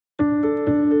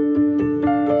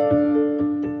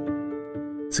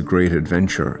It's a great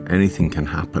adventure. Anything can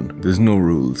happen. There's no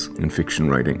rules in fiction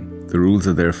writing. The rules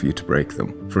are there for you to break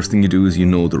them. First thing you do is you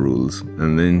know the rules,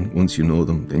 and then once you know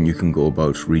them, then you can go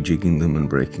about rejigging them and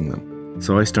breaking them.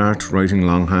 So I start writing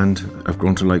longhand. I've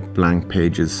grown to like blank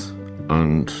pages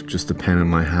and just a pen in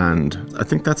my hand. I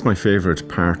think that's my favourite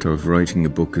part of writing a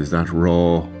book, is that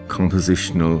raw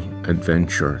compositional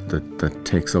adventure that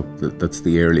takes up, that's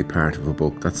the early part of a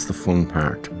book. That's the fun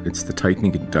part. It's the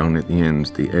tightening it down at the end,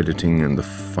 the editing and the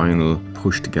final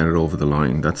push to get it over the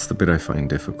line. That's the bit I find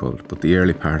difficult, but the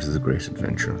early part is a great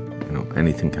adventure. You know,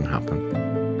 anything can happen.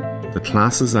 The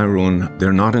classes I run,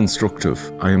 they're not instructive.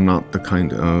 I am not the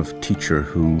kind of teacher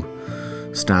who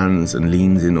stands and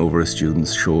leans in over a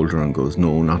student's shoulder and goes,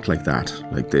 no, not like that,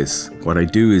 like this. What I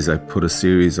do is I put a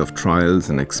series of trials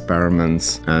and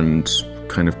experiments and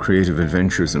kind of creative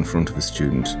adventures in front of a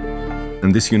student.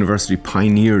 And this university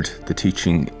pioneered the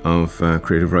teaching of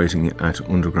creative writing at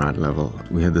undergrad level.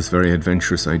 We had this very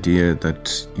adventurous idea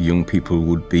that young people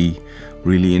would be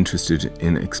really interested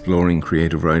in exploring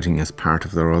creative writing as part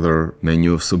of their other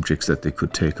menu of subjects that they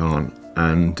could take on,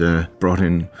 and brought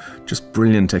in just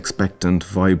brilliant, expectant,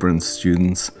 vibrant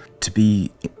students. To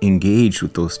be engaged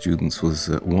with those students was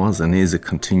and is a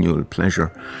continual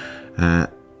pleasure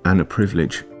and a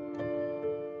privilege.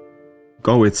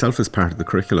 Galway itself is part of the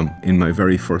curriculum. In my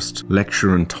very first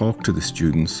lecture and talk to the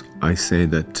students, I say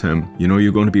that, you know,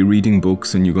 you're going to be reading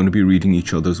books and you're going to be reading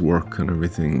each other's work and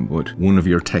everything, but one of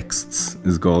your texts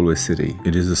is Galway City.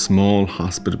 It is a small,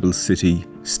 hospitable city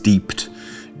steeped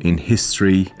in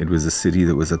history. It was a city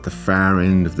that was at the far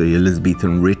end of the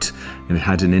Elizabethan writ, and it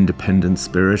had an independent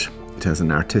spirit. It has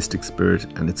an artistic spirit,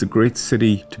 and it's a great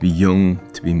city to be young,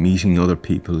 to be meeting other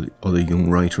people, other young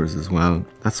writers as well.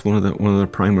 That's one of the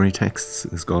primary texts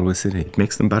is Galway City. It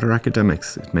makes them better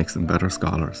academics. It makes them better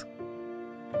scholars.